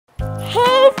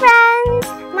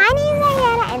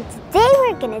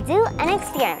gonna do an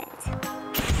experiment.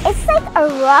 It's like a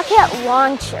rocket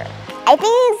launcher. I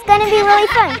think it's gonna be really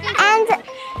fun. And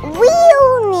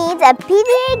we'll need a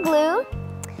PVA glue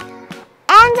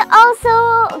and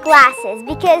also glasses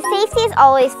because safety is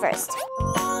always first.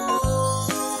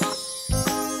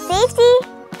 Safety,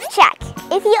 check.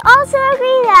 If you also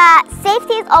agree that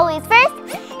safety is always first,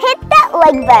 hit that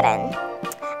like button.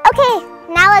 Okay,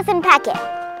 now let's unpack it.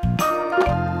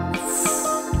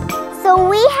 So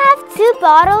we have 2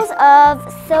 bottles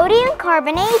of sodium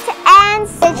carbonate and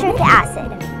citric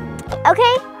acid.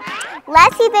 Okay,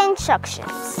 let's see the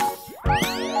instructions.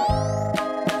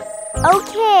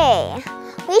 Okay,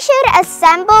 we should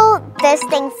assemble this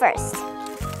thing first.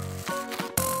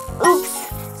 Oops.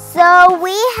 So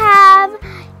we have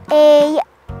a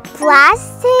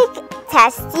plastic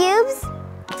test tubes.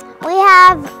 We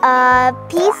have a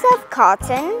piece of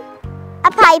cotton,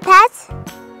 a pipette,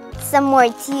 some more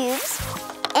tubes,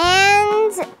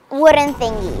 and wooden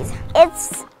thingies.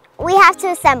 We have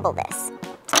to assemble this.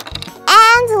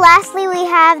 And lastly, we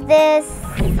have this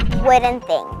wooden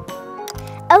thing.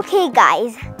 Okay,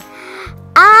 guys,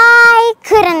 I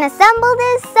couldn't assemble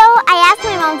this, so I asked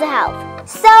my mom to help.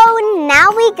 So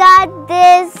now we got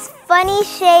this funny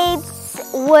shaped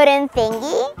wooden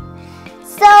thingy.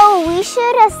 So we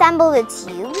should assemble the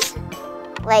tubes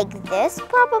like this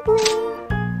probably.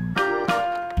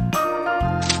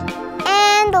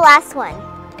 And the last one.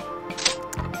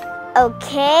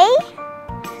 Okay,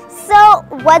 so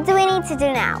what do we need to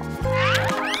do now?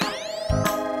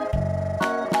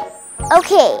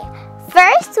 Okay,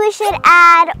 first we should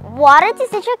add water to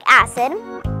citric acid.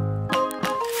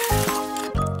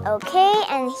 Okay,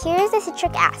 and here's the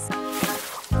citric acid.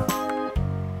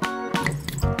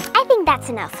 I think that's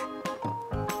enough.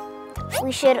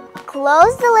 We should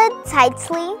close the lid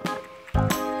tightly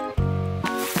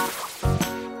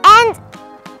and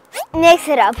mix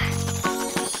it up.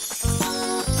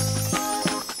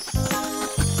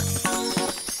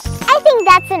 I think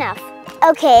that's enough.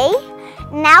 Okay,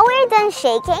 now we're done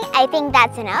shaking. I think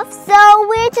that's enough. So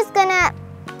we're just gonna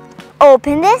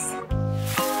open this.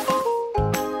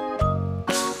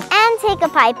 Take a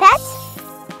pipette,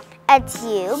 a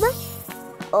tube,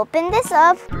 open this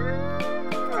up.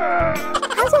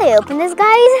 How do I open this,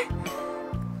 guys?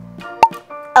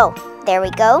 Oh, there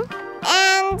we go.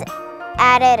 And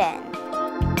add it in.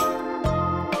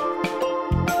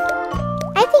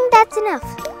 I think that's enough.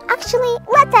 Actually,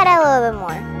 let's add a little bit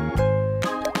more.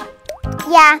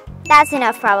 Yeah, that's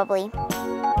enough probably.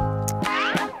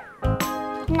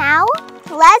 Now,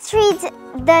 let's read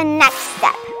the next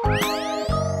step.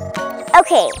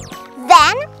 Okay,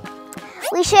 then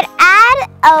we should add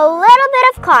a little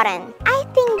bit of cotton. I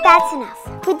think that's enough.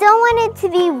 We don't want it to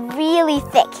be really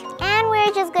thick. And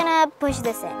we're just gonna push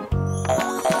this in.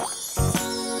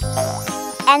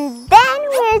 And then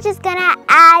we're just gonna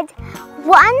add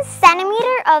 1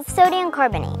 centimeter of sodium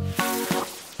carbonate.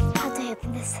 How do I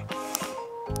open this?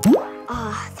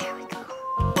 Oh, there we go.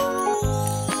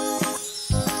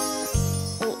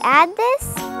 We add this.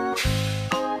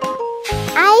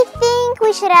 I think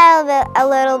we should add a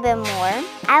little bit more.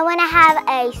 I want to have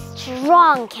a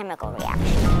strong chemical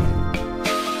reaction.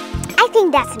 I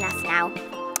think that's enough now.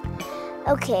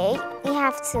 Okay, we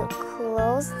have to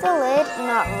close the lid,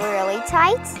 not really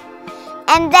tight.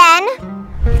 And then...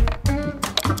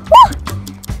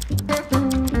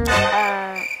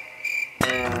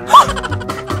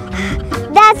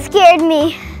 that scared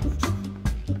me.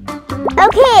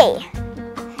 Okay.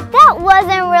 That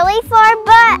wasn't really far,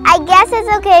 but I guess it's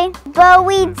okay. But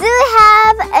we do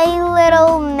have a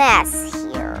little mess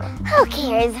here. Who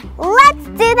cares? Let's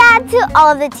do that to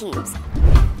all of the tubes.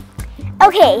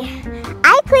 Okay,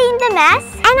 I cleaned the mess,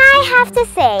 and I have to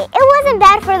say, it wasn't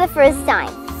bad for the first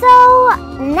time. So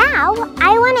now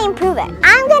I want to improve it.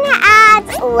 I'm gonna add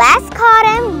less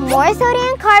cotton, more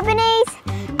sodium carbonate,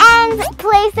 and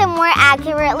place it more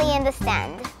accurately in the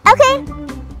stand. Okay,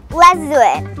 let's do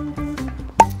it.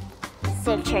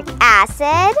 Citric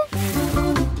acid.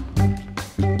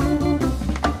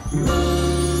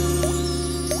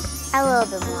 A little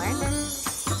bit more.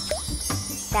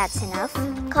 That's enough.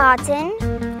 Cotton.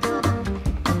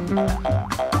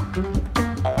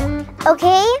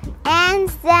 Okay, and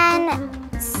then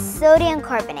sodium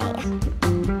carbonate.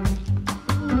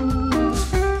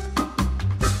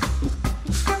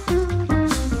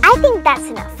 I think that's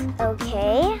enough.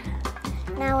 Okay,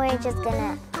 now we're just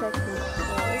gonna quickly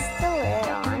place the lid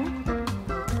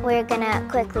on. We're gonna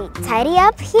quickly tidy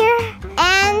up here,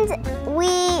 and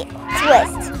we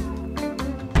twist.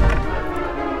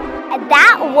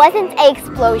 That wasn't an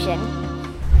explosion.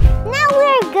 Now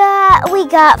we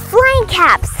got flying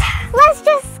caps. Let's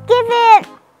just give it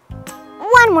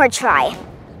one more try.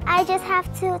 I just have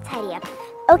to tidy up.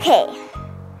 Okay,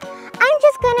 I'm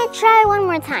just gonna try one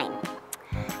more time.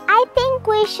 I think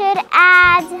we should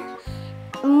add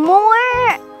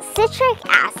more citric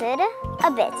acid,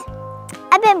 a bit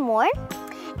more,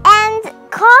 and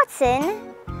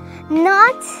cotton,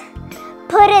 not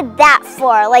put it that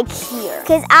far, like here,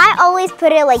 because I always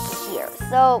put it like here,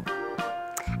 so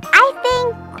I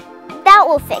think that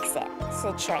will fix it.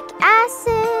 Citric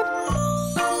acid.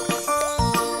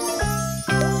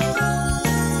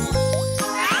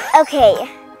 Okay,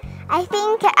 I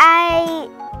think I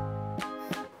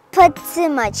put too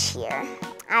much here.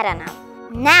 I don't know.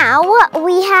 Now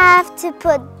we have to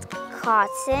put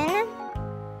cotton.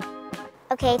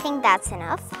 Okay, I think that's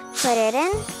enough. Put it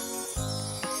in.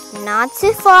 Not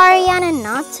too far, Ariana,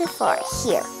 not too far.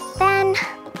 Here. Then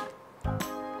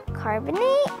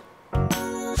carbonate.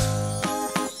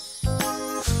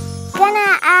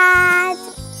 Gonna add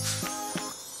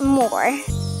more.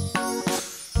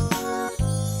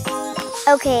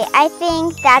 Okay, I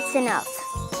think that's enough.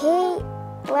 Okay,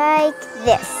 like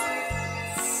this.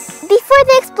 Before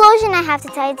the explosion, I have to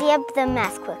tidy up the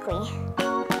mess quickly.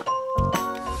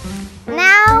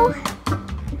 Now,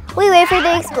 we wait for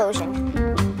the explosion.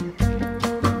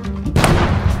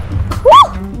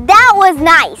 Woo! That was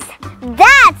nice.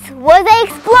 That was an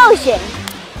explosion.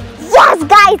 Yes,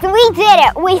 guys, we did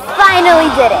it. We finally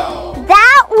did it.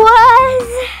 That was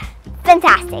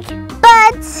fantastic.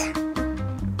 But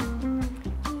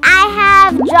I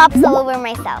have drops all over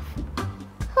myself.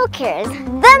 Who cares?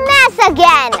 The mess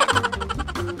again!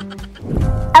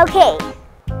 Okay,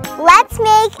 let's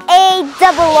make a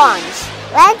double launch.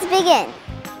 Let's begin.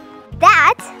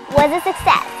 That was a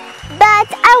success, but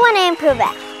I want to improve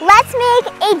it. Let's make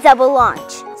a double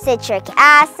launch. Citric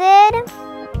acid.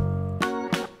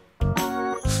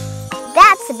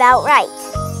 That's about right.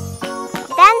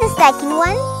 Then the second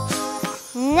one.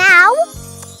 Now,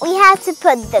 we have to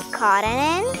put the cotton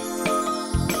in.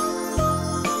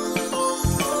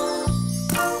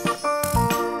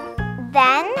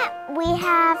 Then we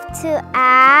have to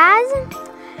add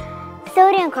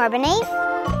sodium carbonate.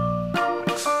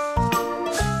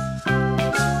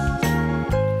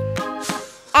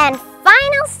 And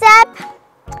final step,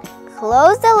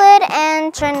 close the lid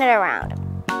and turn it around.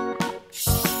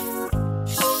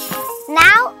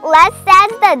 Now let's set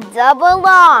the double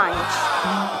launch.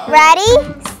 Ready,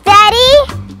 steady,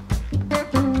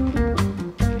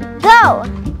 go.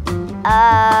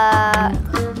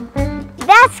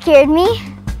 That scared me.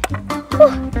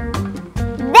 Whew.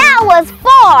 That was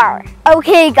 4.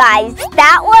 Okay guys,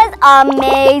 that was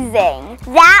amazing.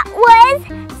 That was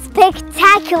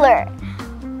spectacular.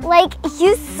 Like,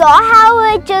 you saw how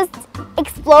it just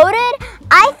exploded?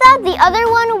 I thought the other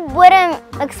one wouldn't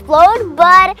explode,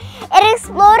 but it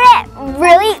exploded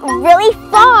really, really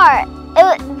far.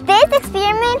 This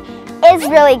experiment is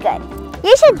really good.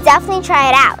 You should definitely try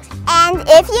it out. And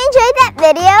if you enjoyed that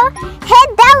video, hit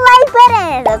that like button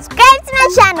and subscribe to my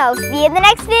channel. See you in the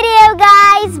next video,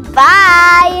 guys.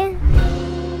 Bye.